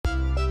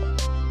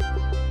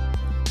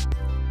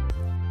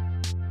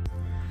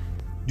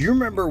Do you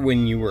remember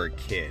when you were a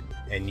kid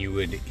and you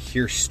would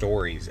hear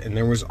stories and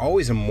there was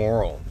always a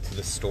moral to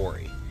the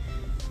story?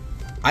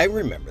 I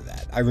remember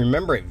that. I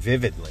remember it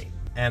vividly.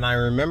 And I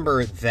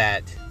remember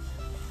that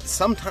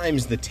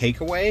sometimes the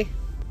takeaway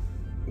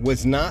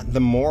was not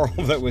the moral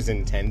that was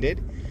intended,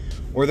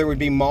 or there would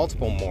be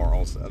multiple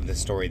morals of the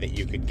story that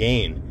you could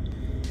gain.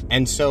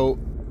 And so,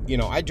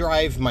 I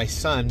drive my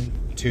son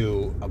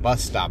to a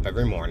bus stop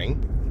every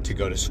morning to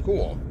go to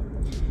school.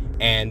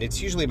 And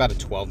it's usually about a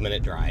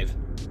 12-minute drive.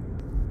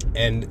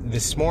 And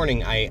this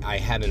morning I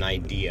had an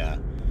idea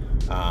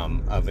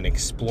of an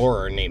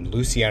explorer named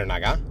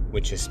Luciernaga,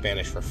 which is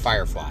Spanish for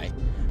firefly,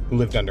 who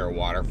lived under a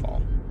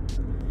waterfall.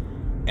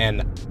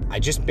 And I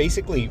just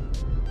basically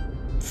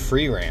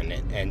free ran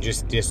it and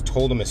just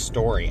told him a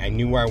story. I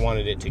knew where I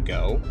wanted it to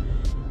go.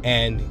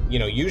 And,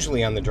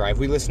 usually on the drive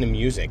we listen to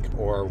music,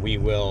 or we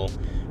will,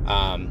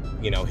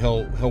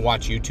 he'll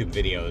watch YouTube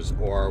videos,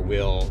 or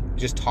we'll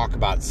just talk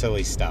about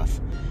silly stuff.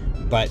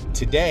 But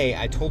today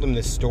I told him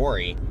this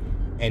story,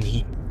 and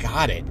he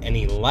got it, and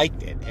he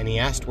liked it, and he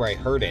asked where I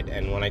heard it.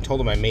 And when I told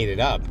him I made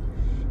it up,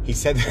 he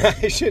said that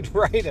I should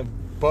write a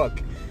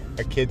book,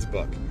 a kid's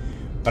book.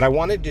 But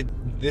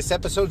this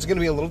episode's going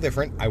to be a little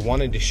different. I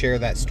wanted to share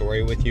that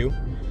story with you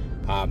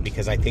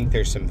because I think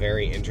there's some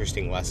very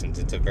interesting lessons.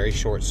 It's a very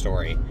short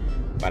story,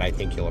 but I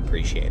think you'll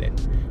appreciate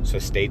it. So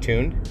stay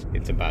tuned.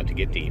 It's about to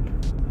get deep.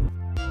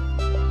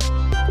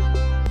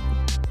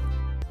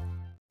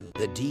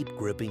 The Deep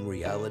Gripping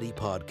Reality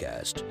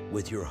Podcast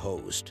with your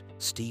host,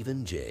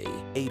 Stephen J.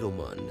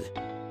 Adelmund.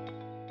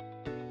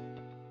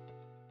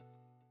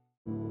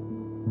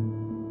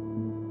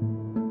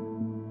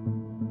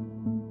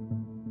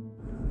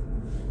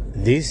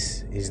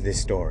 This is the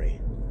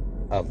story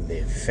of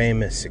the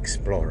famous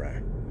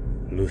explorer,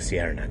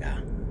 Luciernaga,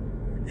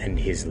 and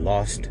his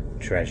lost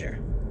treasure.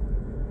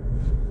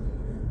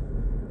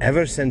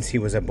 Ever since he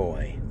was a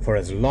boy, for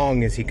as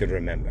long as he could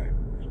remember,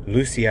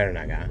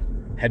 Luciernaga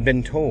had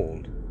been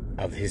told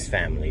of his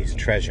family's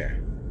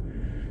treasure.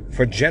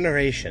 For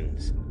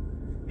generations,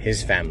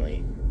 his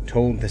family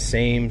told the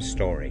same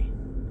story,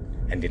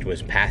 and it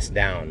was passed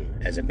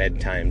down as a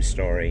bedtime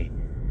story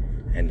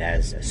and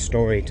as a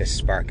story to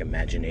spark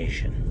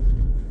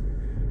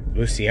imagination.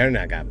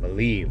 Luciernaga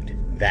believed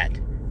that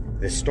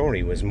the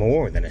story was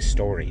more than a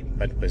story,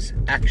 but was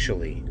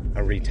actually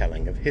a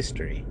retelling of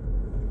history.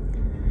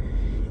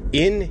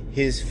 In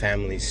his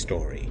family's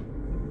story,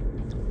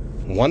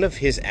 one of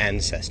his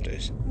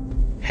ancestors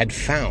had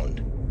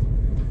found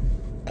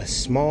a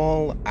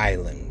small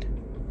island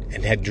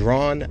and had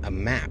drawn a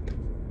map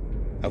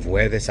of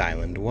where this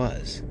island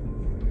was.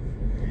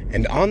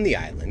 And on the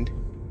island,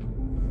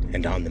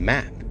 and on the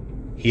map,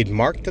 he had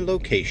marked the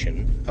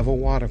location of a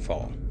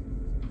waterfall.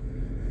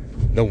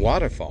 The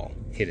waterfall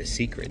hid a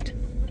secret.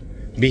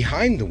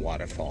 Behind the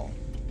waterfall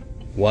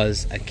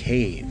was a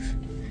cave,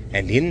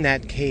 and in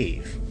that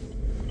cave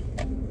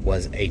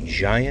was a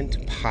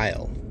giant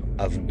pile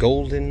of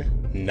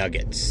golden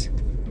nuggets.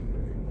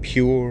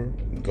 Pure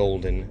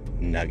golden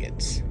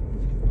nuggets.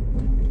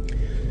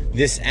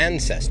 This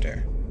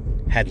ancestor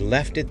had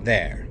left it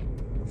there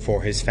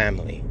for his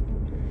family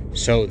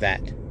so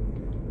that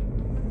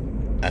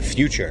a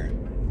future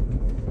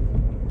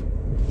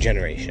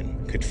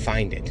generation could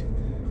find it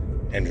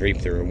and reap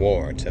the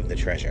rewards of the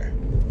treasure.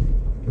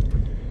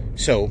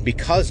 So,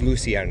 because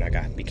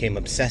Luciernaga became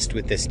obsessed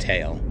with this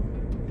tale,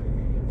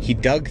 he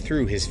dug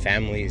through his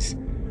family's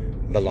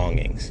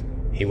belongings.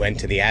 He went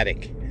to the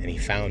attic and he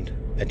found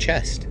a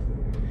chest.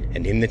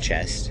 And in the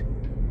chest,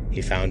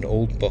 he found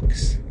old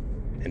books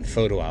and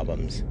photo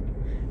albums,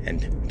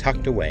 and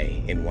tucked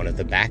away in one of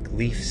the back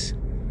leaves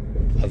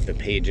of the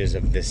pages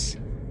of this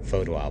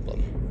photo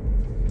album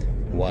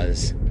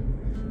was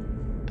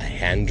a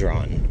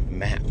hand-drawn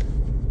map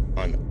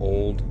on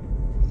old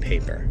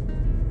paper.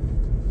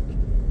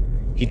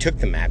 He took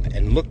the map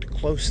and looked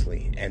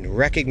closely and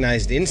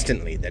recognized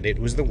instantly that it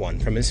was the one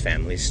from his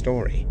family's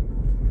story.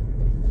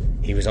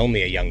 He was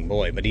only a young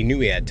boy, but he knew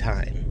he had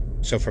time.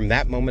 So from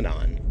that moment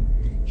on,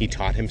 he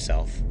taught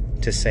himself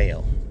to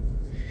sail.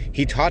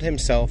 He taught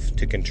himself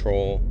to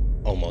control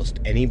almost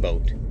any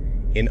boat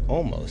in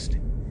almost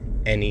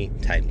any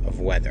type of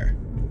weather.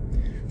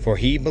 For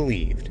he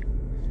believed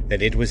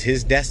that it was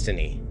his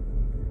destiny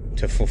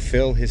to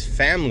fulfill his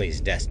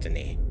family's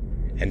destiny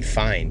and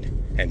find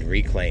and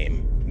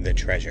reclaim the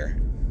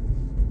treasure.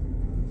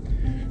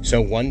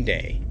 So one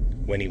day,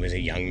 when he was a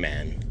young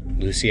man,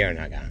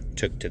 Luciernaga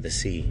took to the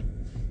sea.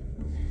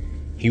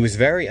 He was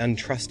very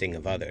untrusting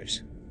of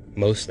others,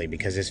 mostly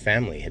because his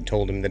family had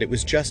told him that it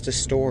was just a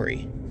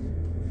story.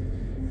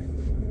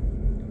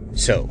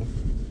 So,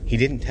 he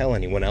didn't tell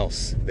anyone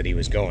else that he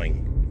was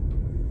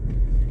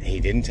going.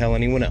 He didn't tell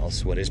anyone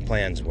else what his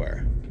plans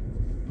were.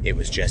 It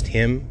was just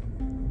him,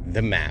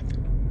 the map,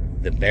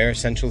 the bare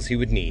essentials he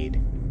would need,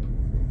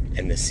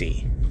 and the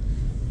sea.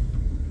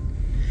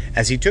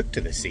 As he took to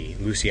the sea,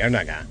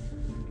 Luciernaga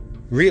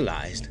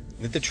realized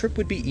that the trip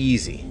would be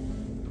easy,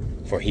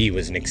 for he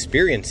was an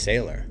experienced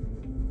sailor.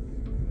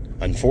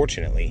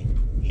 Unfortunately,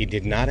 he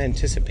did not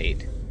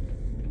anticipate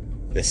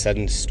the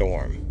sudden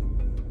storm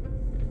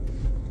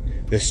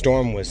The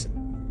storm was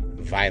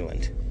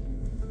violent,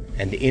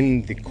 and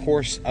in the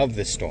course of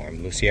the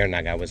storm,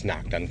 Luciernaga was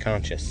knocked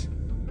unconscious.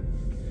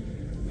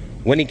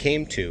 When he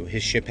came to,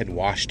 his ship had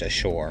washed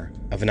ashore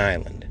of an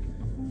island.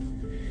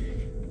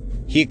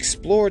 He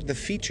explored the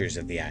features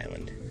of the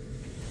island,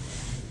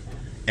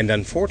 and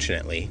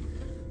unfortunately,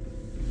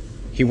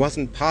 he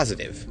wasn't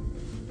positive,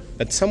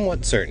 but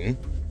somewhat certain,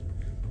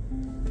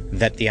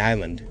 that the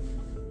island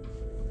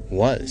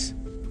was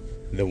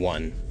the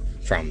one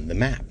from the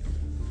map.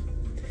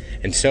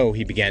 And so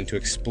he began to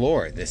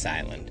explore this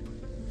island.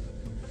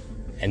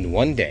 And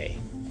one day,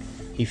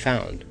 he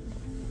found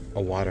a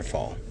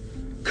waterfall.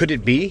 Could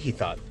it be, he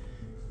thought,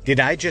 did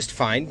I just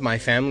find my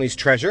family's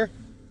treasure?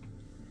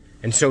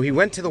 And so he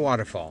went to the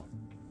waterfall,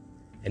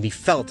 and he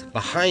felt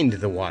behind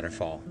the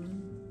waterfall.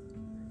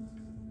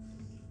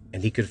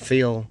 And he could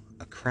feel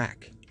a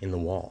crack in the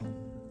wall.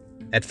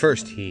 At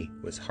first, he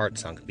was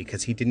heart-sunk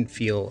because he didn't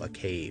feel a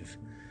cave,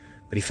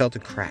 but he felt a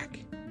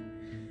crack.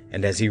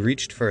 And as he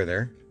reached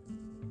further,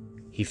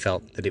 he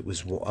felt that it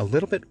was a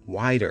little bit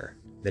wider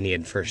than he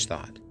had first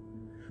thought.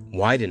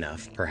 Wide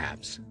enough,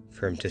 perhaps,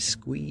 for him to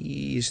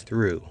squeeze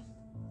through.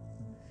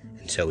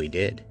 And so he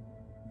did.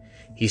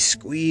 He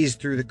squeezed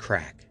through the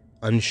crack,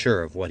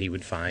 unsure of what he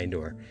would find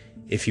or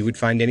if he would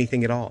find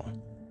anything at all.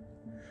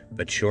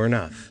 But sure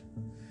enough,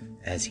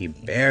 as he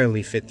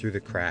barely fit through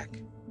the crack,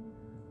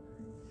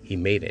 he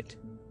made it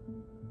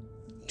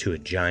to a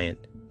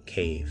giant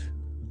cave.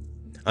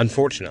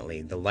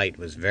 Unfortunately, the light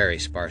was very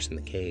sparse in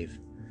the cave,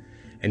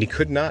 and he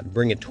could not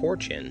bring a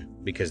torch in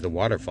because the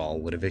waterfall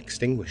would have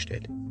extinguished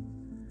it.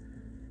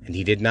 And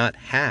he did not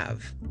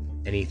have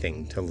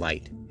anything to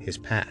light his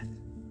path.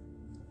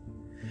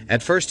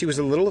 At first he was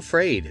a little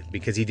afraid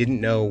because he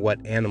didn't know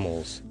what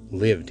animals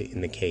lived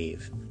in the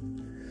cave.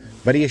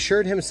 But he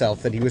assured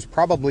himself that he was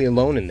probably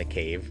alone in the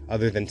cave,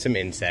 other than some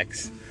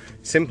insects,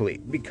 simply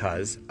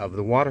because of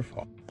the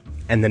waterfall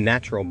and the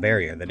natural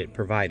barrier that it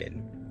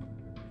provided.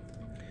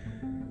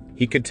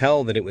 He could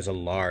tell that it was a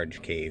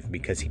large cave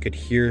because he could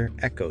hear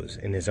echoes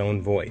in his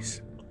own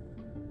voice.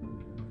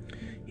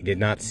 He did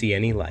not see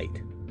any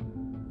light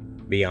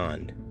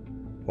beyond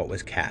what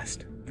was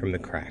cast from the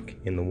crack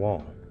in the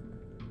wall.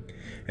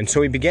 And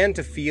so he began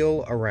to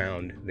feel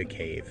around the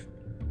cave.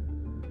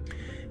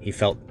 He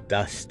felt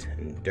dust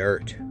and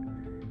dirt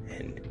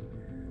and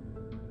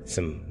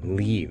some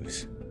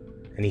leaves,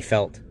 and he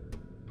felt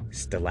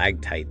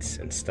stalactites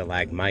and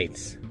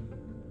stalagmites.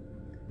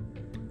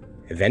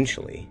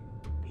 Eventually,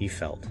 he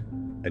felt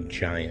a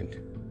giant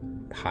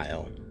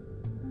pile.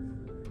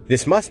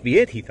 This must be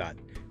it, he thought.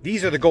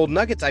 These are the gold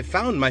nuggets. I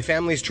found my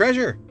family's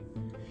treasure.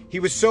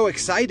 He was so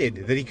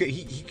excited that he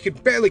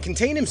could barely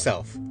contain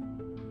himself.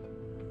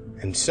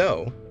 And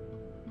so,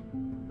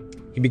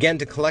 he began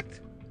to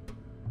collect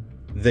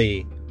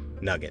the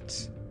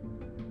nuggets.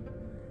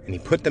 And he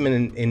put them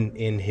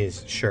in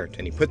his shirt,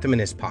 and he put them in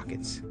his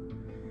pockets.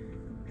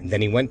 And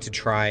then he went to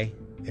try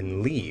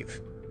and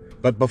leave.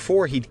 But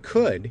before he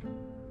could,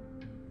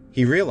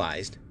 he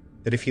realized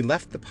that if he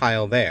left the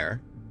pile there,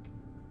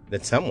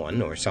 that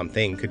someone or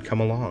something could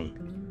come along.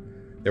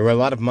 There were a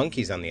lot of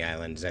monkeys on the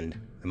islands, and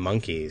the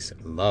monkeys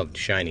loved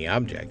shiny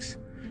objects.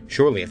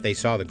 Surely if they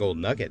saw the gold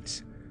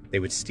nuggets, they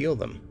would steal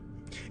them.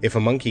 If a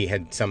monkey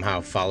had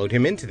somehow followed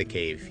him into the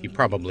cave, he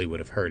probably would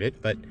have heard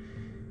it, but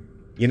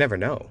you never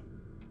know.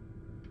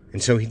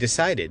 And so he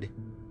decided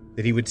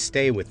that he would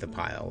stay with the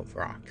pile of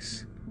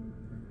rocks,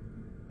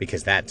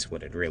 because that's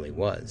what it really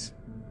was.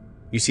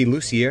 You see,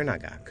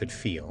 Luciernaga could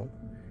feel,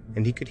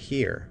 and he could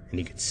hear, and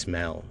he could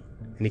smell,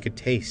 and he could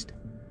taste,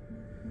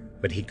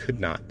 but he could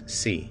not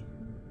see.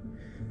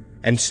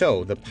 And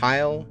so the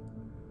pile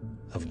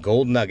of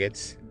gold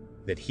nuggets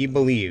that he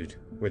believed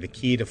were the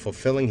key to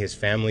fulfilling his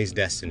family's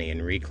destiny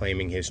and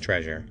reclaiming his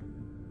treasure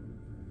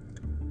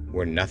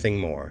were nothing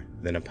more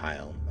than a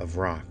pile of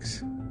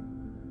rocks.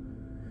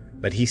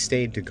 But he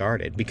stayed to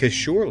guard it, because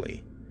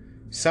surely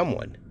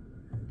someone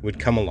would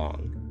come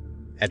along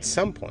at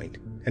some point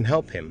and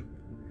help him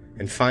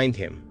and find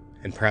him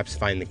and perhaps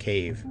find the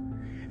cave.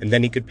 And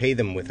then he could pay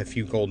them with a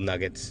few gold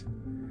nuggets,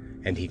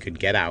 and he could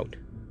get out,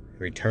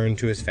 return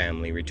to his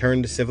family,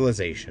 return to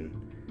civilization,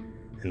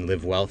 and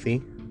live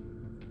wealthy,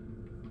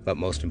 but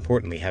most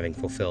importantly, having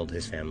fulfilled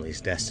his family's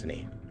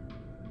destiny.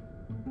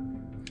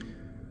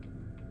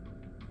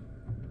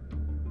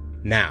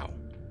 Now,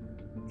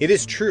 it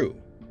is true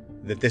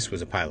that this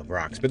was a pile of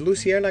rocks, but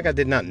Luciernaga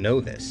did not know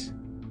this.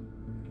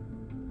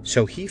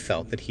 So he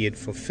felt that he had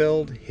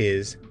fulfilled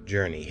his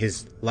journey,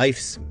 his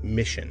life's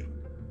mission,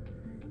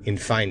 in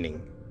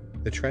finding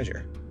the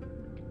treasure.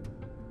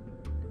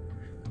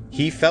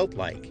 He felt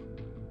like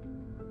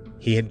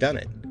he had done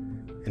it,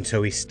 and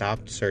so he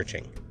stopped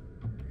searching.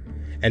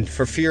 And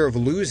for fear of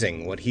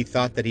losing what he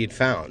thought that he had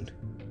found,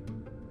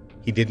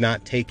 he did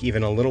not take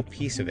even a little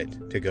piece of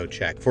it to go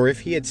check. For if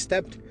he had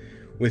stepped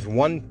with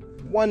one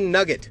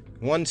nugget,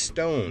 one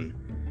stone,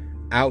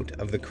 out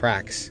of the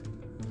cracks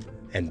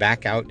and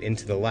back out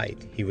into the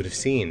light, he would have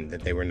seen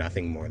that they were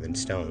nothing more than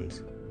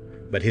stones.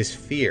 But his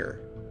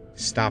fear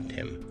stopped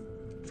him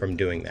from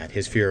doing that.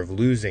 His fear of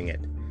losing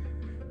it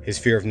his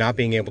fear of not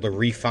being able to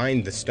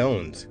re-find the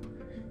stones,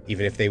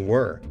 even if they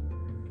were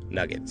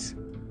nuggets.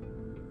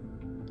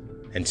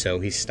 And so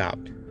he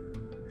stopped,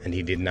 and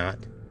he did not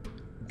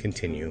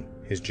continue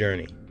his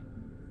journey.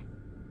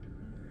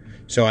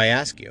 So I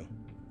ask you,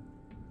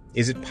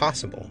 is it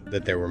possible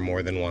that there were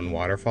more than one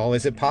waterfall?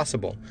 Is it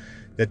possible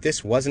that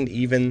this wasn't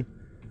even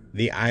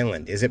the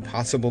island? Is it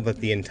possible that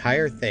the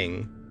entire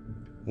thing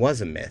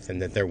was a myth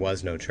and that there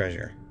was no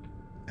treasure?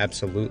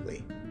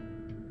 Absolutely.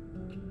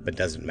 But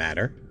does it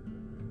matter?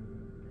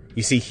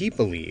 You see, he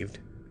believed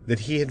that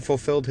he had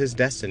fulfilled his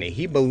destiny.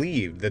 He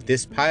believed that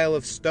this pile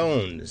of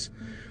stones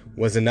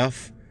was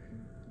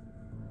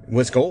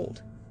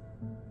gold.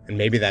 And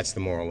maybe that's the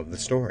moral of the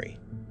story,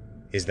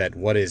 is that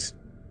what is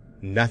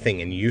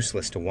nothing and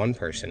useless to one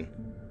person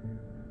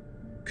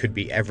could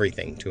be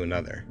everything to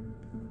another.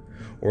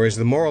 Or is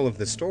the moral of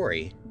the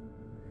story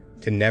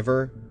to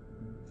never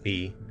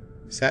be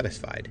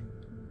satisfied,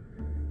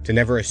 to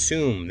never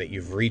assume that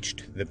you've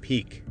reached the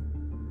peak,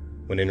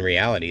 when in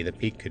reality the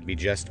peak could be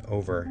just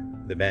over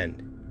the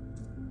bend?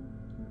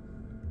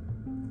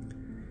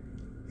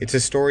 It's a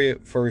story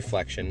for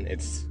reflection.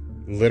 It's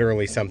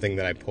literally something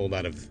that I pulled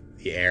out of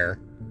the air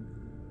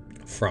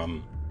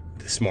from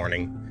this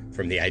morning,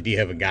 from the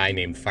idea of a guy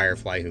named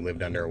Firefly who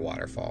lived under a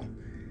waterfall.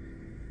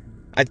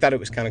 I thought it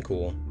was kind of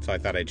cool, so I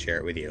thought I'd share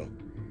it with you.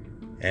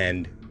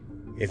 And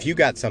if you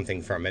got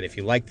something from it, if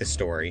you like the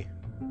story,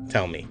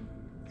 tell me.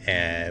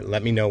 And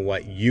let me know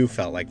what you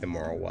felt like the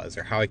moral was,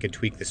 or how I could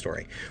tweak the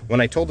story. When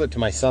I told it to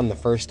my son the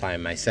first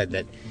time, I said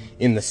that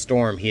in the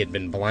storm he had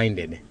been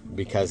blinded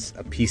because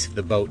a piece of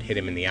the boat hit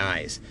him in the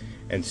eyes.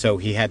 And so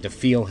he had to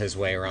feel his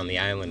way around the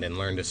island and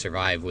learn to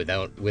survive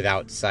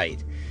without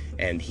sight.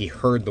 And he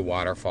heard the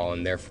waterfall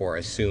and therefore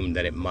assumed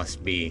that it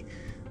must be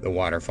the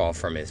waterfall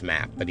from his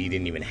map. But he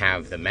didn't even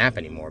have the map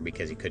anymore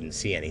because he couldn't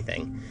see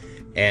anything.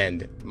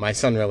 And my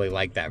son really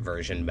liked that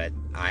version, but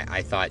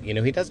I thought,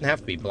 he doesn't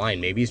have to be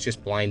blind. Maybe he's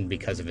just blind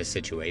because of his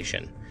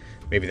situation.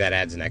 Maybe that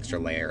adds an extra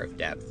layer of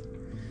depth.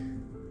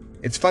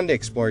 It's fun to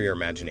explore your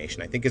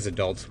imagination. I think as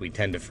adults we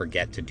tend to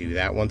forget to do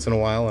that once in a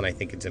while, and I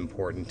think it's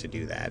important to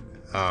do that.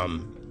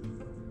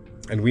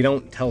 And we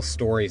don't tell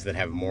stories that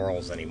have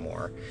morals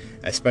anymore,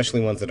 especially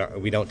ones that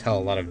we don't tell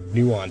a lot of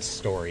nuanced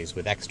stories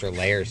with extra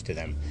layers to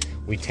them.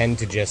 We tend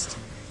to just,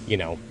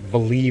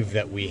 believe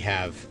that we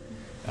have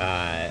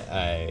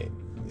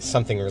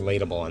something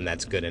relatable and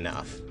that's good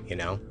enough,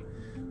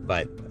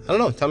 But I don't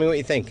know. Tell me what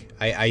you think.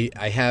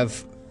 I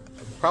have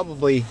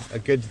probably a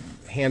good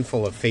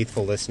handful of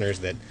faithful listeners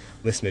that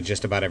listen to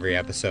just about every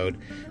episode,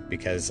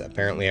 because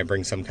apparently I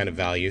bring some kind of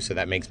value, so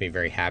that makes me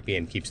very happy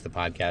and keeps the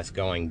podcast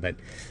going. But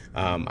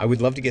I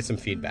would love to get some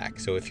feedback.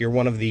 So if you're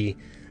one of the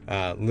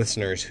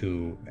listeners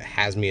who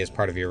has me as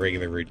part of your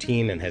regular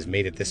routine and has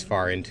made it this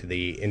far into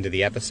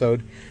the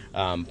episode,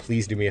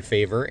 please do me a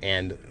favor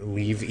and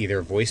leave either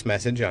a voice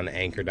message on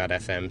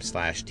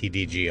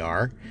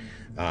anchor.fm/TDGR,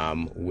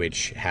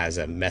 which has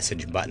a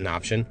message button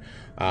option,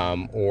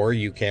 or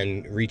you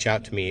can reach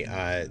out to me.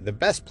 The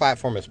best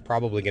platform is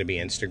probably going to be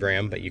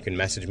Instagram, but you can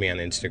message me on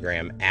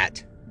Instagram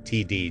at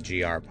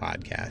TDGR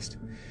Podcast.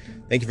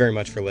 Thank you very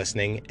much for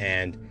listening,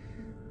 and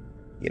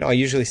I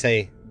usually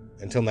say,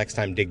 until next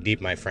time, dig deep,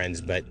 my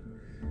friends, but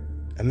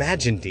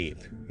imagine deep,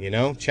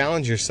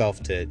 challenge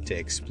yourself to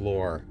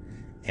explore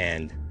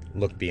and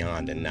look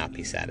beyond and not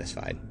be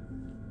satisfied.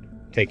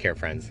 Take care,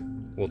 friends.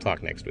 We'll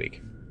talk next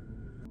week.